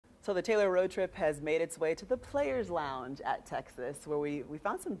So the Taylor road trip has made its way to the Players Lounge at Texas, where we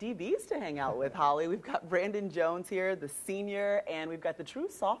found some DBs to hang out with, Holly. We've got Brandon Jones here, the senior, and we've got the true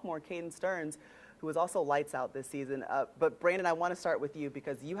sophomore, Caden Sterns, who was also lights out this season. But Brandon, I want to start with you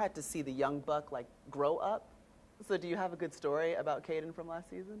because you had to see the young buck like grow up. So do you have a good story about Caden from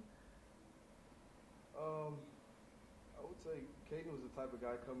last season? I would say Caden was the type of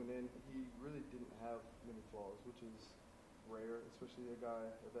guy coming in, he really didn't have many flaws, which is rare, especially a guy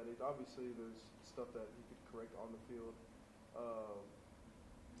at that age. Obviously, there's stuff that he could correct on the field,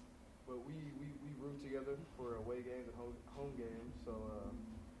 but we root together for away games and home games, so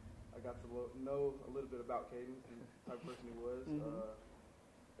I got to know a little bit about Caden and the type of person he was.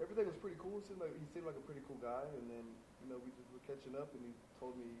 Everything was pretty cool. He seemed like a pretty cool guy, and then we just were catching up, and he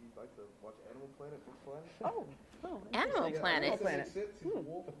told me he liked to watch Animal Planet for fun. Animal Planet. Animal Planet. He's a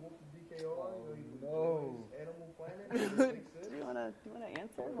wolf of DKO. Animal Planet. Do you wanna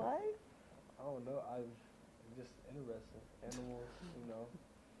answer why? I don't know. I'm just interested. Animals,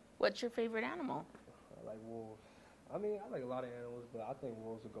 What's your favorite animal? I like wolves. I mean, I like a lot of animals, but I think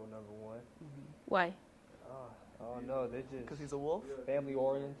wolves would go number one. Why? I don't know. They're just Because he's a wolf? family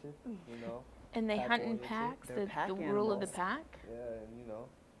oriented, And they Pack hunt in oriented. packs, They're pack the rule of the animals. pack? Yeah, and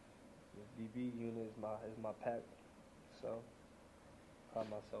the DB unit is my pack. So pride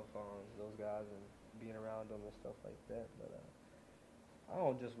myself on those guys and being around them and stuff like that. But I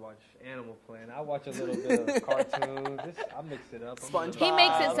don't just watch Animal Planet. I watch a little bit of cartoons. I mix it up. SpongeBob. He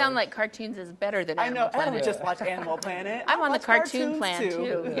makes it sound like cartoons is better than I Animal know. I Planet. don't just watch Animal Planet. I'm I on the watch cartoon cartoons plan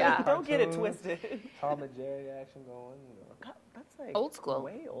too. Yeah. Don't get it Cartoons, twisted. Tom and Jerry action going. God, that's like Old school.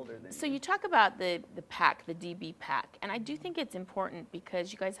 way older than So me. you talk about the pack, the DB pack, and I do think it's important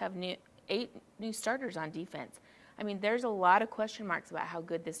because you guys have 8 new starters on defense. I mean, there's a lot of question marks about how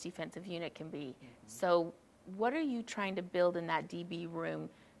good this defensive unit can be. So what are you trying to build in that DB room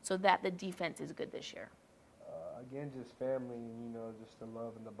so that the defense is good this year? Again, just family, just the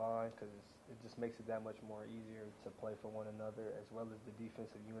love and the bond, because it just makes it that much more easier to play for one another, as well as the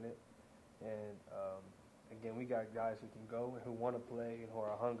defensive unit. And again, we got guys who can go and who want to play and who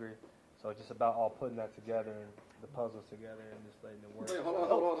are hungry. So it's just about all putting that together and the puzzles together and just letting it work. Hey,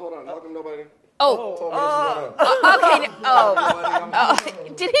 hold on. How come nobody? Okay.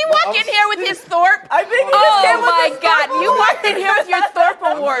 Did he walk in here with his Thorpe? I think he just came Oh with my his God! Thorpe You walked in here with your Thorpe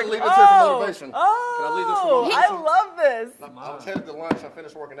award. Leave this here for motivation. Can I leave this for Oh, motivation? I love this. I was headed to lunch. I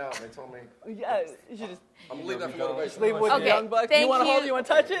finished working out, and they told me Yeah, you should just I'm gonna leave that for motivation. leave with Okay, the young buck. thank You want to hold? you. You want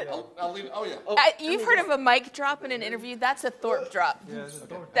to touch it? I'll leave it. Oh yeah. You've heard of a mic drop in an interview? That's a Thorpe drop. Yeah, it's a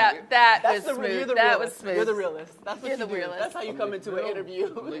Thorpe. That That's was the you're smooth. the That was realist. smooth. You're the realist. That's what You're you the do. realist. That's how you come into an interview.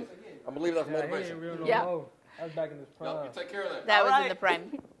 I'm gonna leave that for Yeah, he ain't motivation. real no Yeah. more. That was back in his prime. No, you take care of that. That was in Alright. the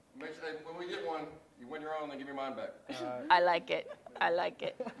prime. Make sure when we get one, you win your own, and give me mine back. I like it. I like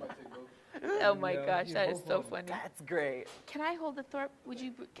it. Oh my Yeah, gosh, you that is both so of them. funny. That's great. Can I hold the Thorpe? Would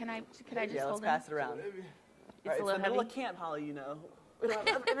you? Can I just Yeah, let's hold pass him? it around. It's All right, a it's the little middle heavy. of camp, Holly. We don't have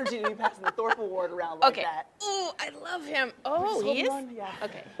enough energy to be passing the Thorpe Award around like Okay. that. Ooh, I love him. Oh, Hold he is. on, yeah.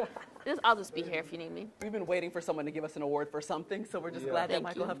 Okay. I'll just be here if you need me. We've been waiting for someone to give us an award for something, so we're just Yeah. glad that Thank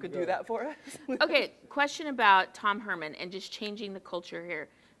Michael you. Huff could do that for us. Okay, question about Tom Herman and just changing the culture here.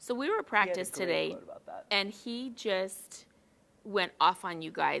 So we were at practice He had a great today, quote about that. and he just went off on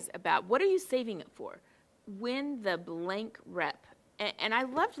you guys about what are you saving it for? Win the blank rep. And I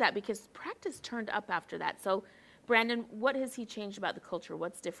loved that because practice turned up after that. So, Brandon, what has he changed about the culture?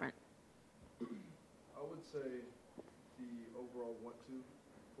 What's different? I would say the overall want-to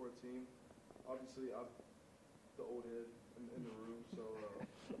for a team. Obviously, I'm the old head in the room, so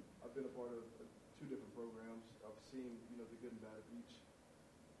I've been a part of 2 different programs. I've seen, the good and bad of each,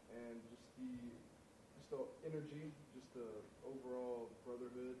 and just the energy, just the overall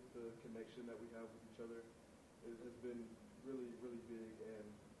brotherhood, the connection that we have with each other has been really, really big, and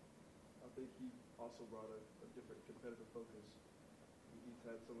I think he also brought a different competitive focus. He's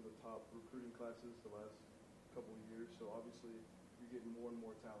had some of the top recruiting classes the last couple of years, so obviously you're getting more and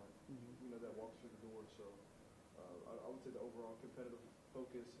more talent, that walks through the door. So I would say the overall competitive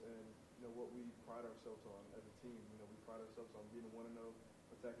focus and what we pride ourselves on as a team. We pride ourselves on being a 1-0,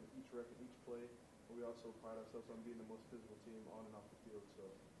 attacking each rep and each play, but we also pride ourselves on being the most physical team on and off the field. So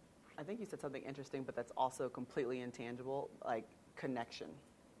I think you said something interesting, but that's also completely intangible, like connection.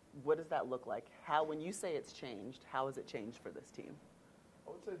 What does that look like? When you say it's changed, how has it changed for this team?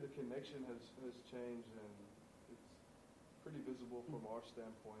 I would say the connection has changed, and it's pretty visible from our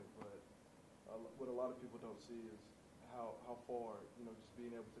standpoint, but what a lot of people don't see is how far, just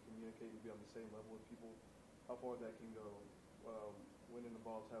being able to communicate and be on the same level with people, how far that can go. Winning the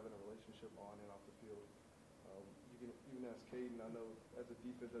balls, having a relationship on and off the field. You even as Caden, I know as a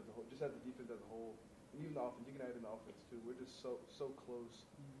defense as a whole, just as a defense as a whole, and even the offense, you can add in the offense too. We're just so close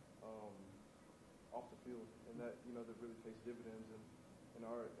off the field, and that that really pays dividends. And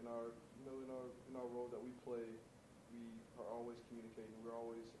in our role that we play, we are always communicating. We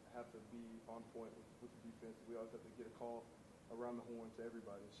always have to be on point with the defense. We always have to get a call around the horn to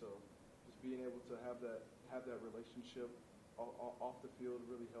everybody. So just being able to have that relationship off the field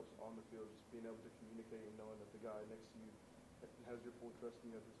really helps on the field. Just being able to communicate and knowing that the guy next to you has your full trust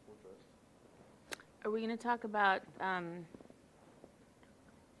and you have his full trust. Are we going to talk about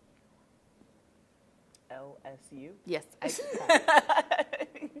LSU? yes,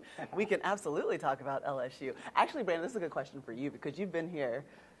 We can absolutely talk about LSU. Actually, Brandon, this is a good question for you because you've been here.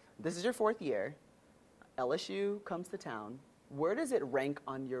 This is your 4th year. LSU comes to town. Where does it rank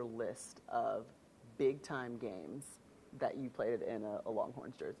on your list of big-time games that you played in a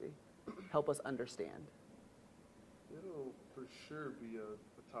Longhorns jersey? Help us understand. It'll for sure be a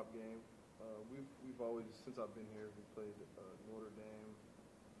top game. We've always, since I've been here, we played Notre Dame,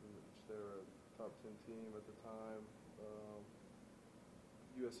 which they're a top 10 team at the time.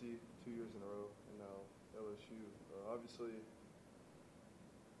 USC 2 years in a row, and now LSU. Obviously,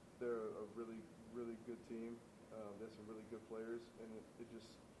 they're a really, really good team. They have some really good players, and it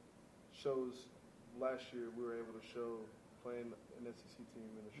just shows. Last year, we were able to show playing an SEC team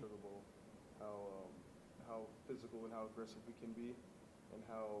in the Sugar Bowl how physical and how aggressive we can be, and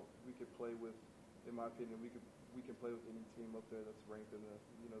how we could play with. In my opinion, we can play with any team up there that's ranked in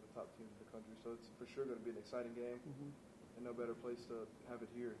the top teams in the country. So it's for sure going to be an exciting game. And no better place to have it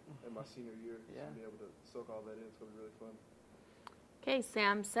here in my senior year. Yeah. To be able to soak all that in, it's going to be really fun. Okay,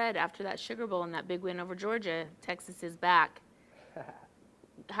 Sam said after that Sugar Bowl and that big win over Georgia, Texas is back.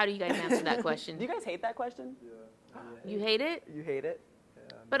 How do you guys answer that question? Do you guys hate that question? Yeah. You hate it? You hate it?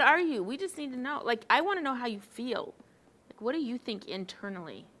 Yeah, But are you? We just need to know. Like, I want to know how you feel. Like, what do you think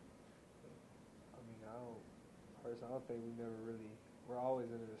internally? I don't think we're always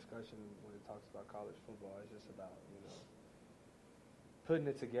in a discussion when it talks about college football. It's just about, putting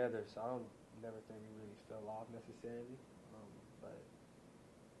it together. So I don't never think we really fell off necessarily. But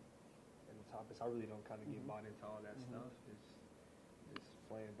in the topics, I really don't kind of get bought into all that stuff. It's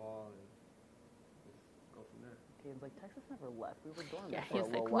playing ball and just go from there. Caden's like, Texas never left. We were dormant Yeah, for a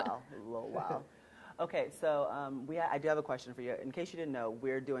little while. Okay, so I do have a question for you. In case you didn't know,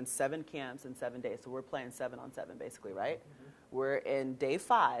 we're doing 7 camps in 7 days. So we're playing 7-on-7 basically, right? We're in day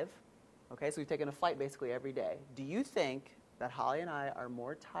 5. Okay, so we've taken a flight basically every day. Do you think that Holly and I are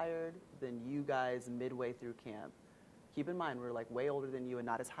more tired than you guys midway through camp? Keep in mind, we're like way older than you and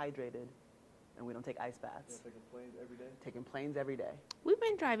not as hydrated, and we don't take ice baths. Taking planes every day? Taking planes every day. We've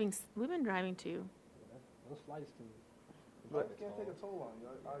been driving too. Yeah, those flights can Can't take a toll on you.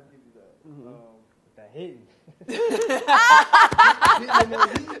 I'll give you that. that hitting.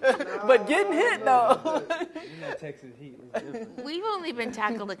 But getting hit, though. Texas heat is different. We've only been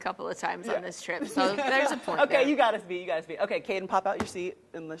tackled a couple of times on this trip, so there's a point Okay, there. you gotta speed. Okay, Caden, pop out your seat,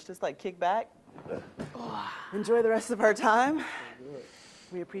 and let's just, kick back. Enjoy the rest of our time.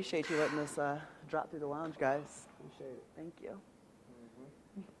 We appreciate you letting us drop through the lounge, guys. Appreciate it. Thank you.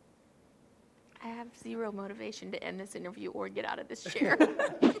 I have zero motivation to end this interview or get out of this chair.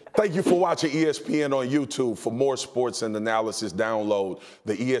 Thank you for watching ESPN on YouTube. For more sports and analysis, download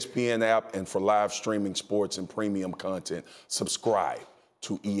the ESPN app, and for live streaming sports and premium content, subscribe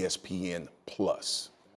to ESPN Plus.